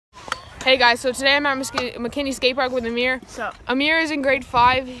Hey guys, so today I'm at McKinney Skate Park with Amir. What's up? Amir is in grade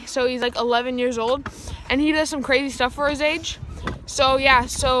 5, so he's like 11 years old, and he does some crazy stuff for his age. So yeah,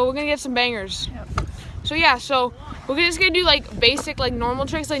 so we're gonna get some bangers. Yep. So yeah, so we're just gonna do like basic, like normal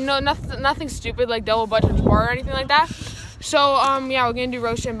tricks, like nothing stupid like double button bar or anything like that. So yeah, we're gonna do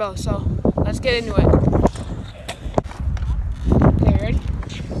Rochambeau. So let's get into it. Okay, ready?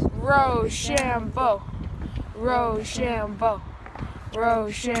 Rochambeau, Rochambeau,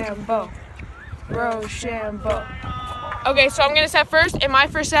 Rochambeau, Rochambeau. Okay, so I'm gonna set first. In my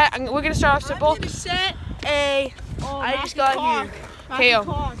first set, we're gonna start off simple. I'm gonna set a. I just got here.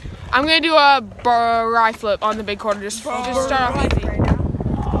 KO. I'm gonna do a bri flip on the big quarter. Just start off easy.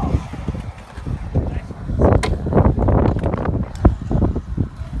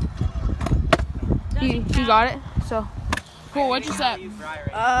 He got it. So cool. What's your set?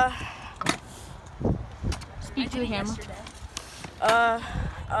 Speak to the camera.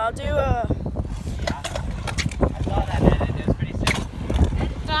 I'll do a.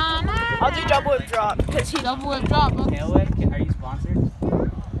 I'll do double whip drop because he. Double whip drop. Tail whip. Are you sponsored?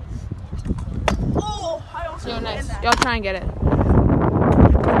 Oh, I also So nice. Y'all try and get it.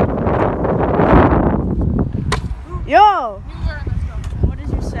 Yo. What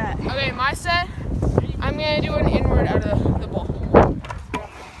is your set? Okay, my set. I'm gonna do an inward out of the ball.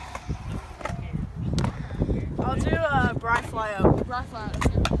 I'll do a bri fly out. Bri fly out.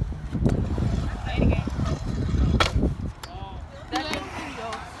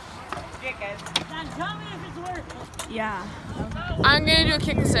 Tell me if it's worth it. Yeah. I'm gonna do a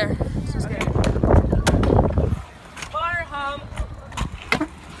kick this air. Bar hump.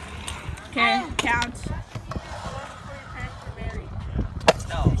 Okay, count.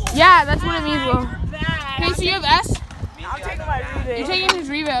 No. Yeah, that's what it means, Will. Okay, so you have S? I'm taking my rebate. You're taking his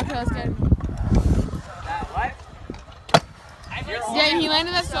rebate. Okay, that's good. What? Yeah, he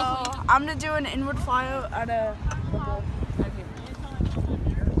landed that so So I'm gonna do an inward fly out at a.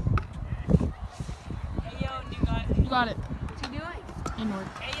 You got it. What's he doing? Inward.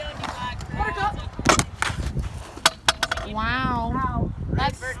 Wow.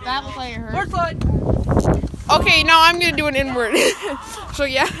 That looks like it hurt. Okay, now I'm gonna do an inward. So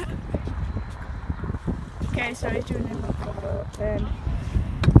yeah. Okay, so he's doing inward fly out, and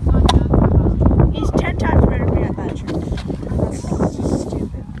he's 10 times better than me at that trick. That's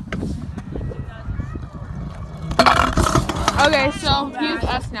stupid. Okay, so use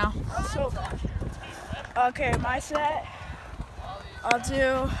S now. So bad. Okay, my set. I'll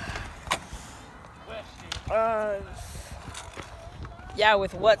do. Yeah,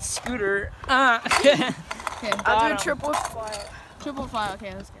 with what scooter? Okay. I'll do a triple fly out. Triple fly.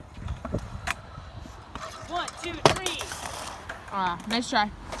 Okay, that's good. 1, 2, 3. Nice try.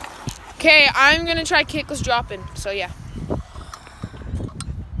 Okay, I'm gonna try kickless dropping. So yeah.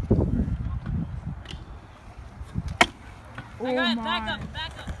 I got it. Back up.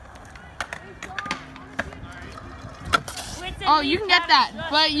 Oh, you can get that,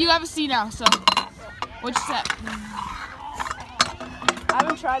 but you have a C now. So, what's your set? I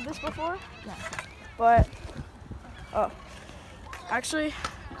haven't tried this before, Yeah. but actually,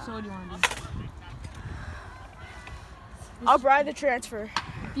 So what do you want to do? I'll buy the transfer.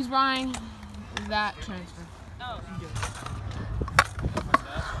 He's buying that transfer.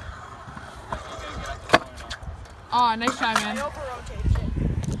 Oh, nice try, man.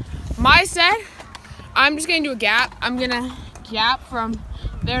 My set, I'm just gonna do a gap. I'm gonna gap from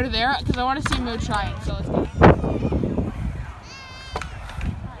there to there because I want to see Mo try it. So let's go.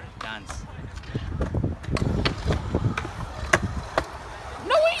 Dance.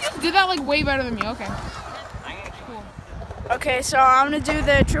 No way, you just did that like way better than me. Okay. Cool. Okay, so I'm gonna do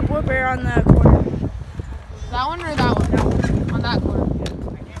the triple whip air on the quarter. That one or that one? On that quarter.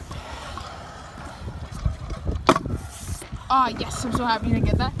 Ah, yes, I'm so happy to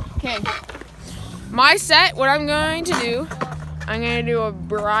get that. Okay. My set, what I'm going to do, I'm going to do a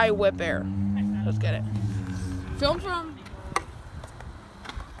bri whip air. Let's get it. Film from.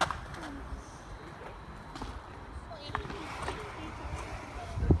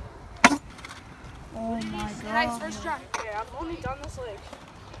 Oh my god. Nice, first try. Yeah, I've only done this like,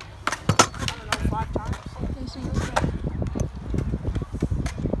 I don't know, 5 times. Okay, so let's try.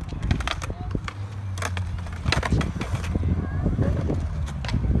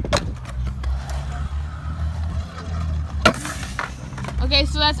 Okay,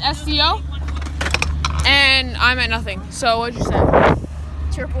 so that's SCO, and I'm at nothing. So what'd you say?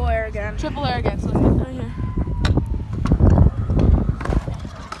 Triple air again. Triple air again. So let's get right here.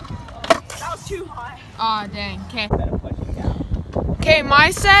 That was too high. Aw, dang. Okay. Okay, my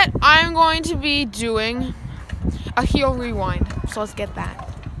set, I'm going to be doing a heel rewind. So let's get that.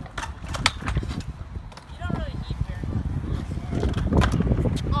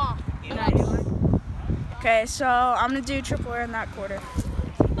 Okay, so I'm gonna do triple air in that quarter.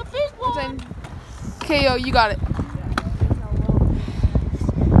 The big one. Okay, yo, you got it.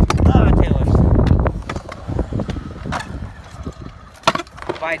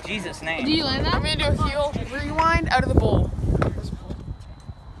 By Jesus' name. Do you land that? I'm gonna do a heel rewind out of the bowl.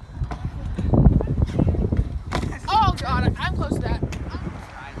 Oh god, I'm close to that.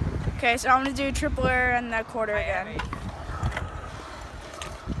 Okay, so I'm gonna do triple air in that quarter again.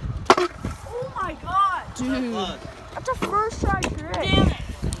 Oh my god! Dude. That's a first try trick. Damn it.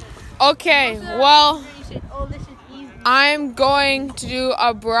 Okay, well, Oh, this is easy. I'm going to do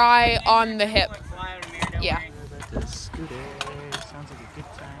a bri on the hip. Yeah.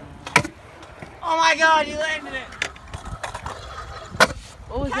 Oh my god, you landed it.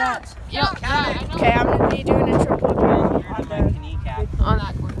 What was that? Yep. Yeah, I know. Okay, I'm gonna be doing a triple air on the. On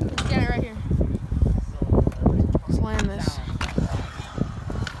that one. Get it right here. Let's land this.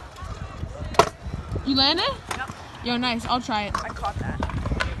 You land it? Yep. Yo, nice. I'll try it. I caught that.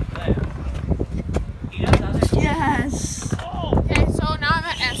 He does other stuff. Yes. Okay, so now I'm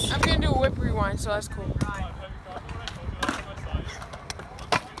at S. I'm gonna do a whip rewind, so that's cool.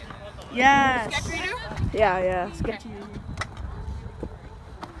 Yes. Sketch redo? Yeah. Sketchy.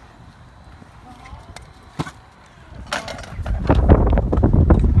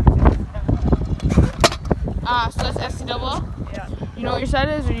 So that's SC double O? Yeah. You know what your set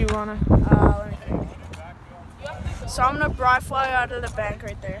is, or do you wanna? Let me think. So I'm gonna bri fly out of the bank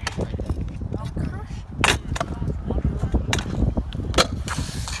right there.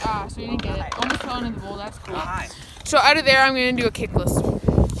 So you didn't get it. Almost fell into the bowl, that's cool. Hi. So out of there, I'm gonna do a kickless.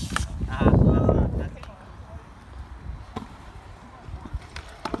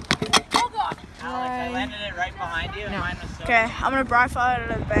 Alex, I landed it right behind you, and mine was so. Okay, I'm gonna bri fly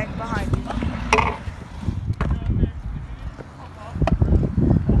out of the bank behind you.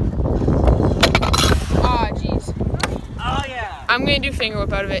 Jeez. Oh yeah. I'm gonna do finger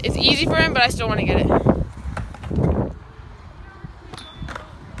whip out of it. It's easy for him, but I still want to get it.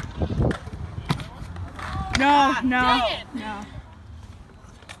 No. I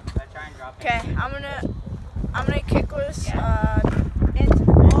try and drop it. Okay, I'm gonna kickless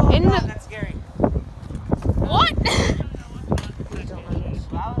Oh, In God, the- that's scary. What?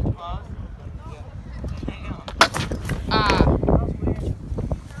 That was close. I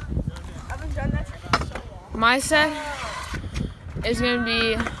haven't done that trick in so long. My set is gonna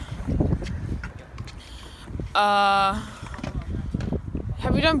be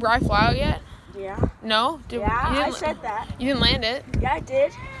have we done bri fly out yet? Yeah. No? You I didn't, said that. you didn't land it. Yeah, I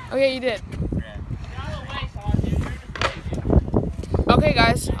did. Oh yeah, you did. Okay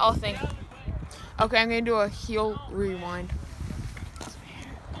guys, I'll think. Okay, I'm gonna do a heel rewind.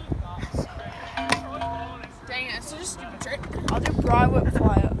 Dang it, it's such a stupid trick. I'll do bri whip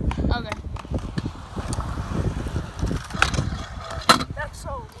fly up. Okay. That's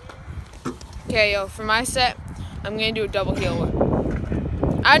so weird. Okay, yo, for my set, I'm gonna do a double heel whip.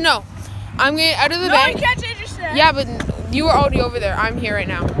 No, I'm gonna out of the No, bank. you can't change your set. Yeah, but you were already over there. I'm here right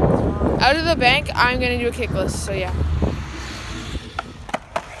now. Out of the bank, I'm gonna do a kickless. So yeah.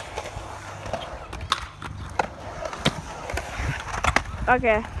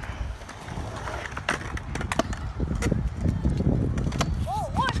 Okay.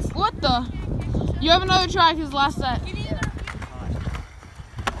 What the? You have another try because last set.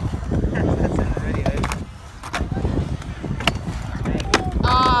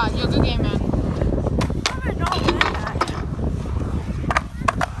 Yo, good game, man.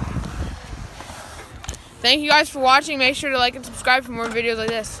 Thank you guys for watching. Make sure to like and subscribe for more videos like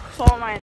this. Follow my